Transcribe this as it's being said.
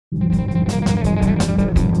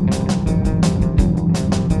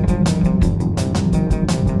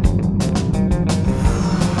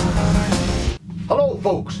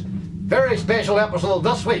very special episode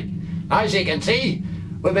this week. As you can see,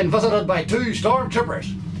 we've been visited by two Stormtroopers,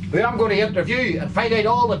 who I'm going to interview and find out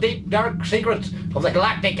all the deep, dark secrets of the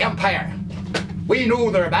Galactic Empire. We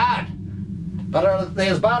know they're bad, but are they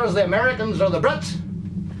as bad as the Americans or the Brits?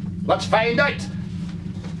 Let's find out.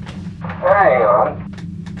 Hang on.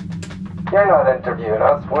 You're not interviewing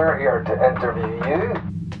us, we're here to interview you.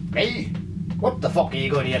 Me? What the fuck are you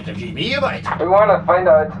going to interview me about? We want to find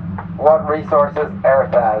out what resources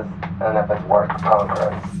Earth has and if it's worth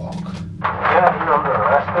conquering. Fuck. Yeah, you're under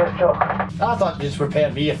arrest, Spacejuck. I thought you just were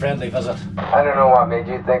paying me a friendly visit. I don't know what made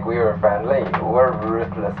you think we were friendly. We're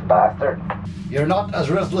ruthless bastards. You're not as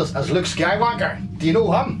ruthless as Luke Skywalker. Do you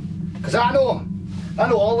know him? Because I know him. I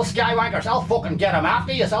know all the Skywankers. I'll fucking get him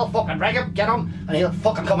after you. I'll fucking rig him, get him, and he'll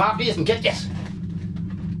fucking come after you and get you.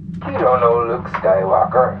 You don't know Luke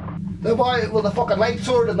Skywalker. The boy with the fucking light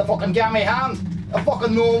sword and the fucking gammy hand. I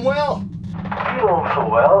fucking know him well. You know him so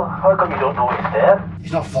well. How come you don't know he's dead?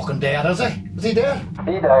 He's not fucking dead, is he? Is he dead?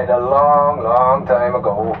 He died a long, long time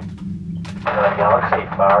ago. In a galaxy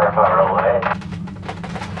far, far away.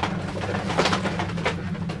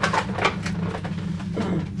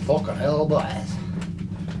 Fucking hell, boys.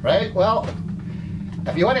 Right, well,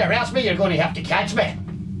 if you want to arrest me, you're going to have to catch me.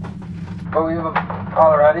 But we've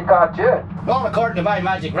already caught you. Not according to my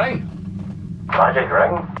magic ring. Magic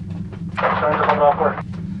ring? That sounds a bit awkward.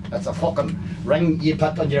 That's a fucking ring you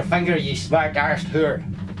put on your finger, you smart-arsed whore.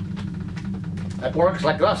 It works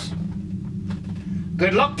like this.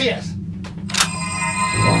 Good luck to you.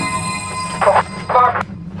 Oh, fuck!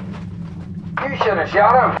 You should have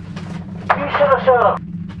shot him. You should have shot him.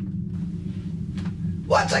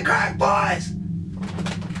 What's a crack, boys?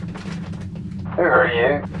 Who are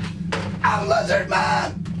you? I'm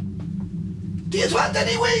Lizardman. Do you want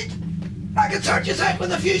any weed? I can sort you out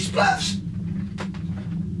with a few spliffs.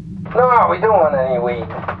 No, we don't want any weed.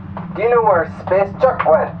 Do you know where Spacejuck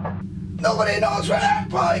went? Nobody knows where that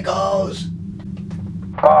boy goes.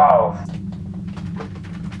 Balls.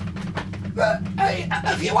 But hey,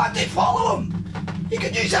 if you want to follow him, you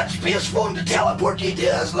can use that space phone to teleport you to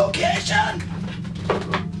his location.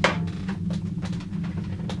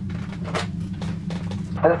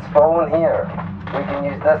 This phone here. We can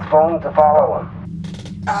use this phone to follow him.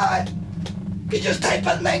 You just type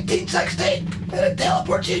in 1916 and it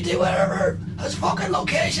teleports you to wherever his fucking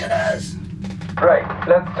location is. Right,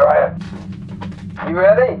 let's try it. You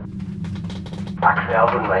ready? Actually, I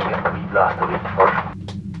wouldn't mind getting a wee blast of weed first.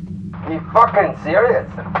 You fucking serious?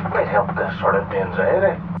 It might help to sort out my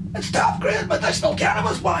anxiety. It's top grade medicinal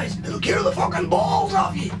cannabis, boys. It'll cure the fucking balls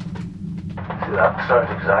off you. See, that sounds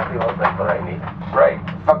exactly what I need. Right,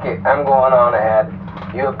 fuck it, I'm going on ahead.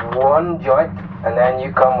 You have one joint, and then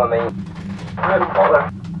you come with me. I don't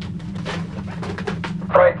bother.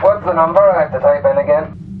 Right, what's the number? I have to type in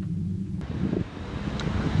again.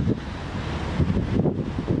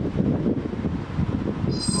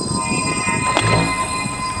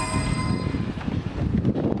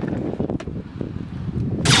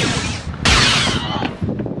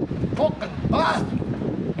 Fucking bastard.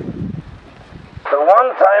 The one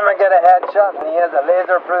time I get a headshot and he has a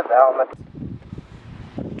laser-proof helmet.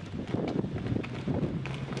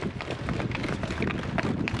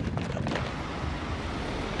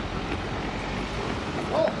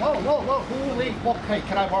 Whoa, holy fuck. Hey,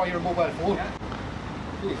 can I borrow your mobile phone? Yeah.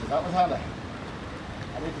 Jesus, that was handy. I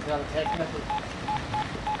need to tell a text message. I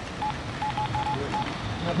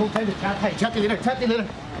have no time to chat. Hey, chat to you later.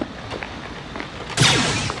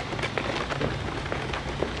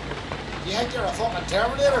 You think you're a fucking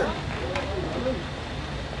Terminator?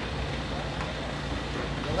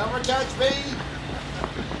 You'll never catch me.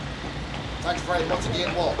 Thanks very much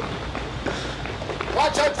again, Walt.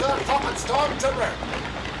 Watch out for that fucking Stormtrooper!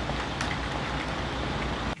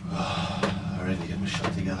 I ready to get my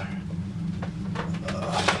shit together.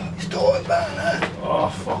 He's going, man, Oh,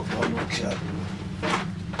 fuck, one more shot.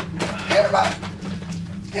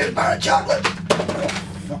 Here's a bar of chocolate.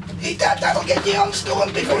 Eat that, that'll get you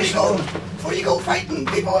unstoned before you go fighting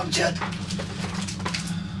people and shit.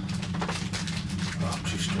 Oh, I'm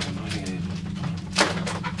too strong, I think I need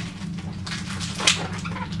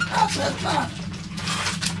That's it, man.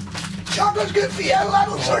 Chocolate's good for you,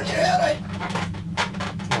 that'll sort your head out.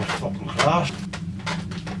 Oh, fucking class.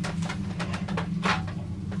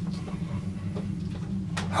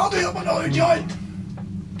 I'll do up another joint.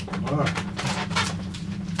 Alright.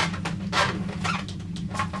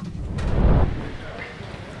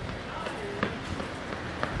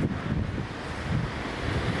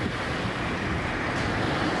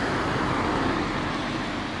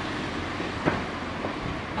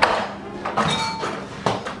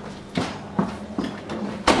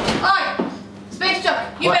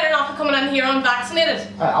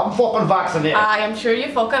 I'm fucking vaccinated. I am sure you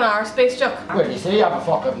fucking are, Spacejuck. Where do you see I'm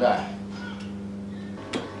fucking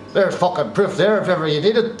there's fucking proof there if ever you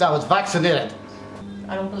need it. I was vaccinated.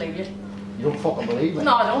 I don't believe you. You don't fucking believe me?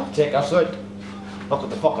 No, I don't. Take us out. Look at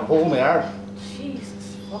the fucking hole in my arm.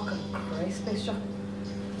 Jesus fucking Christ, Spacejuck.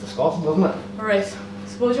 Disgusting, doesn't it? Alright,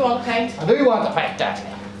 suppose you want a pint? I do want to pack that.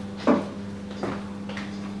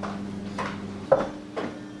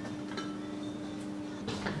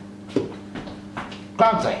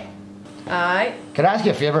 Clancy, Aye. can I ask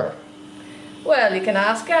you a favour? Well, you can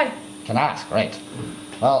ask, guy. Can I ask, right.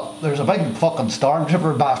 Well, there's a big fucking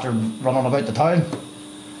stormtrooper bastard running about the town.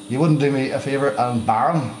 You wouldn't do me a favour and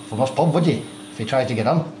bar him from this pub, would you? If he tried to get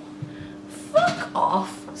in? Fuck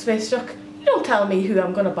off, Spacejuck. You don't tell me who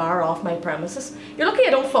I'm gonna bar off my premises. You're lucky I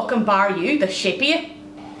don't fucking bar you, the shape of you.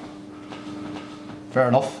 Fair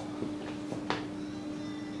enough.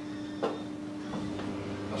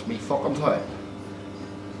 That's me fucking town.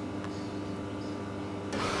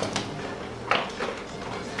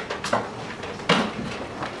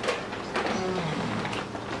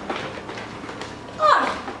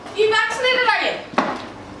 You vaccinated, are you?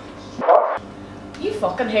 What? You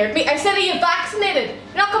fucking heard me. I said, are you vaccinated?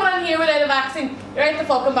 You're not coming in here without a vaccine. You're out the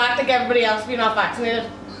fucking back like everybody else if you're not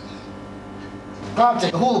vaccinated.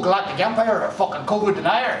 Clancy, the whole Galactic Empire are fucking COVID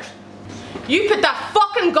deniers. You put that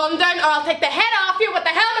fucking gun down or I'll take the head off you with the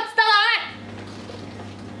helmet still on it!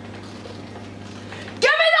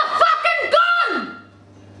 Give me the fucking gun!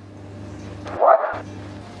 What?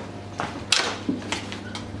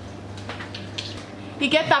 You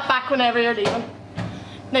get that back whenever you're leaving.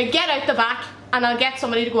 Now get out the back and I'll get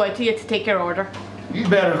somebody to go out to you to take your order. You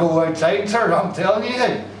better go outside, sir, I'm telling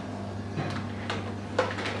you.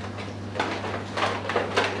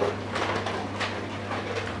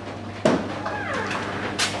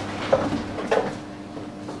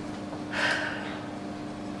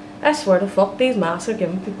 I swear to fuck, these masks are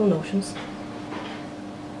giving people notions.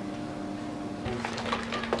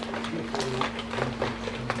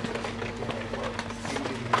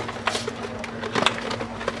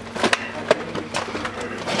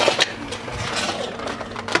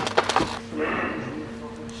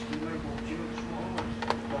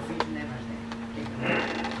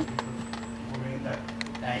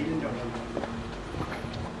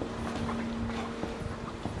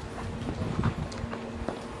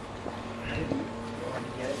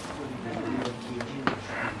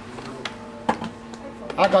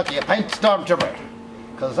 I got you a pint, Stormtrooper.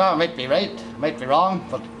 Because I might be right, might be wrong,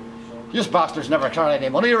 but you bastards never carry any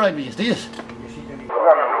money around these days.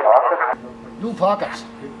 No pockets.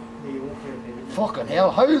 Fucking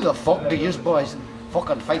hell, how the fuck do you boys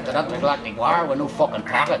fucking fight the intergalactic war with no fucking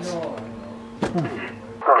pockets?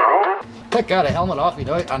 Take that helmet off you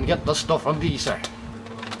now and get this stuff from you, sir.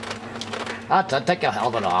 That's it, take your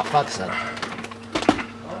helmet off, that's it.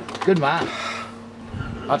 Good man.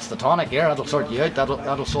 That's the tonic here, that'll sort you out,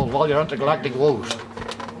 that'll solve all your intergalactic woes.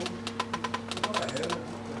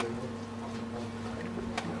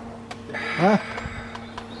 Huh?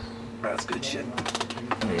 That's good shit.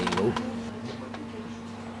 There you go.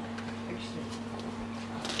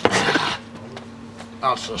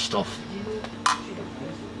 That's the stuff.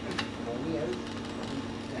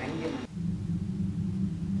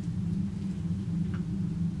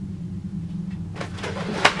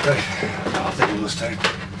 Right, I'll take you this time.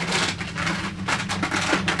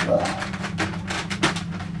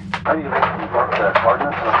 How do you work the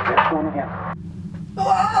coordinates of the space phone again? Oh,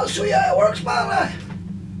 I'll show you how it works, man.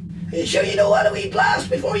 Are you sure you know how to wee blast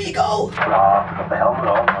before you go? Nah, got the helmet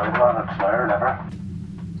on, man, it's now or never.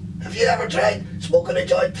 Have you ever tried smoking a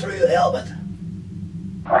joint through a helmet?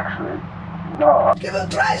 Actually, no. Give it a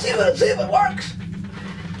try, see if it works.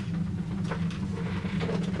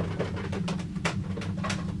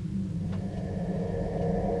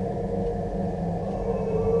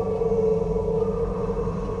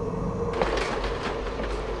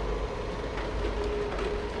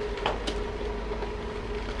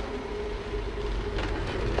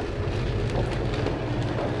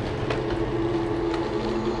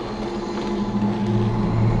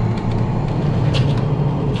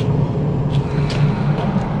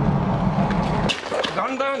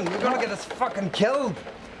 You're gonna get us fucking killed.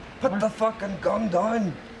 Put the fucking gun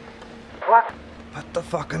down. What? Put the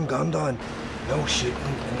fucking gun down. No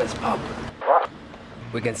shooting in this pub. What?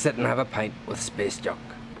 We can sit and have a pint with Spacejuck.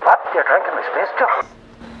 What? You're drinking the Spacejuck?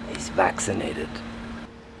 He's vaccinated.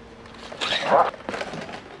 What?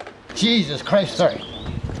 Jesus Christ, sir.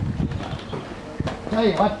 Tell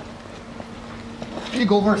you what. You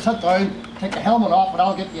go over, sit down, take the helmet off, and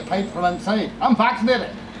I'll get you a pint from inside. I'm vaccinated.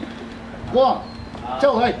 Go on.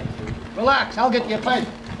 Chill out. Relax, I'll get you a pint.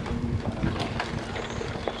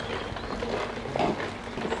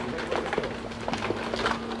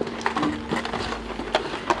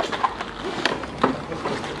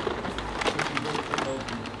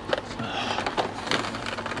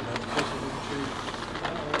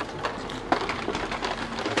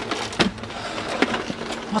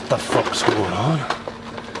 What the fuck's going on?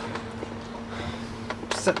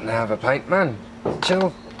 Sit and have a pint, man.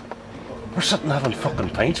 Chill. We're sitting having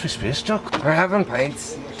fucking pints with Spacejuck. We're having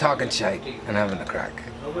pints, talking shite, and having a crack.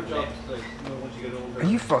 Are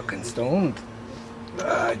you fucking stoned?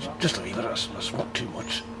 Just a wee bit. I smoke too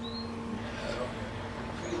much.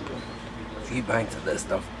 A few pints of this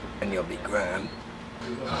stuff, and you'll be grand.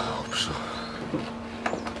 I hope so.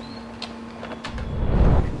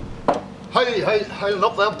 How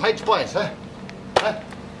up them pints, boys, huh?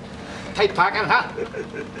 Tight packing, huh?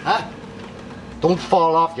 Huh? Don't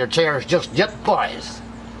fall off your chairs just yet, boys.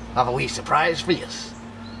 I have a wee surprise for you.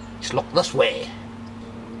 Just look this way.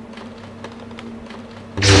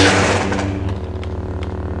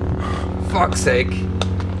 Fuck's sake.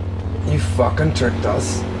 You fucking tricked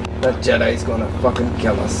us. That Jedi's gonna fucking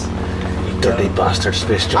kill us. You dirty bastard,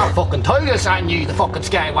 Spacejuck. I fucking tell you, I knew the fucking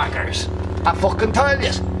Skywalkers. I fucking tell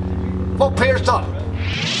you. What Pierce done?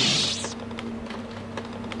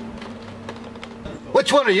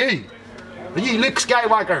 Which one are you? Are you Luke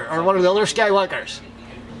Skywalker or one of the other Skywalkers?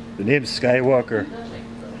 The name's Skywalker.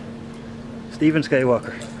 Stephen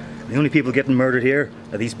Skywalker. The only people getting murdered here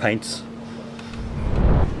are these pints.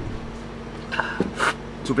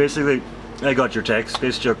 So basically, I got your text,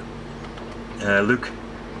 Spacejuck. Luke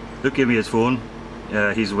gave me his phone.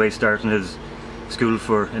 He's away starting his school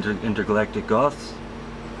for intergalactic goths.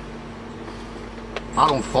 I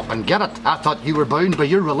don't fucking get it. I thought you were bound by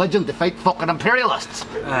your religion to fight fucking imperialists.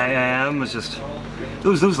 I am. It's just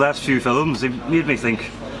those last few films, they made me think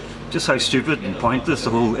just how stupid and pointless the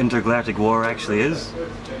whole intergalactic war actually is.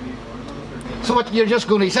 So what, you're just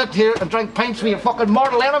going to sit here and drink pints with your fucking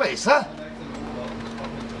mortal enemies, huh?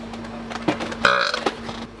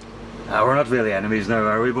 We're not really enemies now,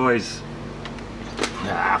 are we, boys?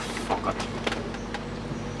 Ah, fuck it.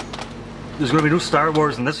 There's going to be no Star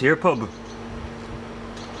Wars in this here pub.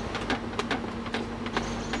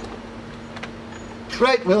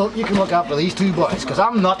 Right, well, you can look after these two boys, because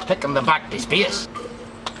I'm not taking them back to space.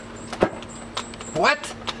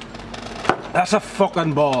 What? That's a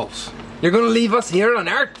fucking balls. You're gonna leave us here on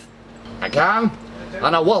Earth? I can,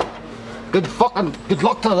 and I will. Good luck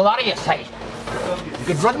to the lot of you, say.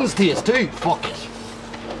 Good riddance to you too, fuck it.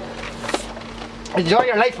 Enjoy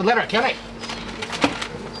your life with Letterkenny.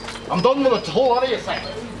 I'm done with it, the whole lot of you, say.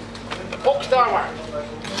 Fuck Star Wars.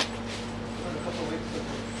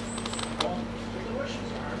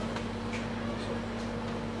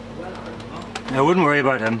 I wouldn't worry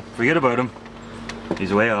about him. Forget about him.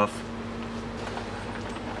 He's way off.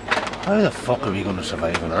 How the fuck are we going to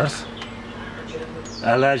survive on Earth?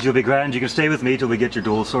 Lads, you'll be grand. You can stay with me till we get your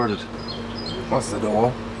dole sorted. What's the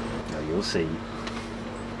door? Now you'll see.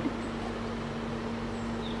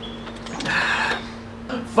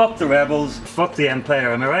 Fuck the rebels. Fuck the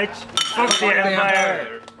Empire, am I right? Fuck the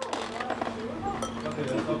Empire!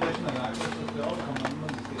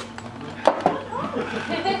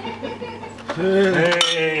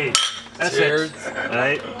 Hey! That's Cheers. it.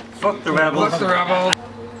 Alright. Fuck the rebels. Fuck the rebels.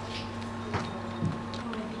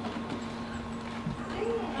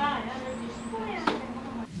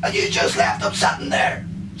 And you just left them sitting there,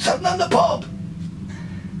 sitting in the pub.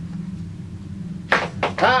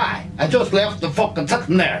 Aye, I just left them fucking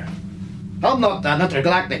sitting there. I'm not an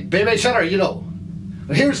intergalactic babysitter, you know.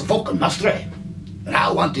 But here's the fucking mystery. And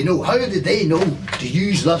I want to know, how did they know to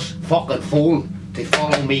use this fucking phone to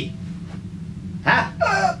follow me? Huh?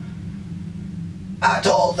 I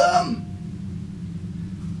told them.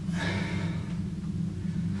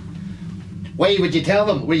 Why would you tell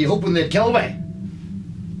them? Were you hoping they'd kill me?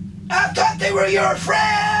 I thought they were your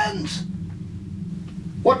friends.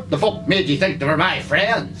 What the fuck made you think they were my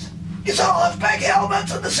friends? You all have big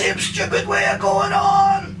helmets and the same stupid way of going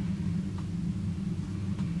on.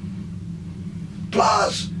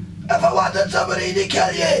 Plus, if I wanted somebody to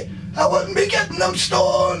kill you, I wouldn't be getting them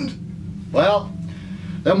stoned. Well,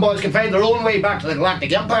 them boys can find their own way back to the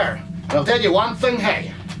Galactic Empire. And I'll tell you one thing,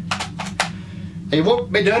 hey. They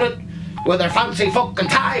won't be doing it with their fancy fucking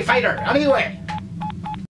TIE fighter, anyway.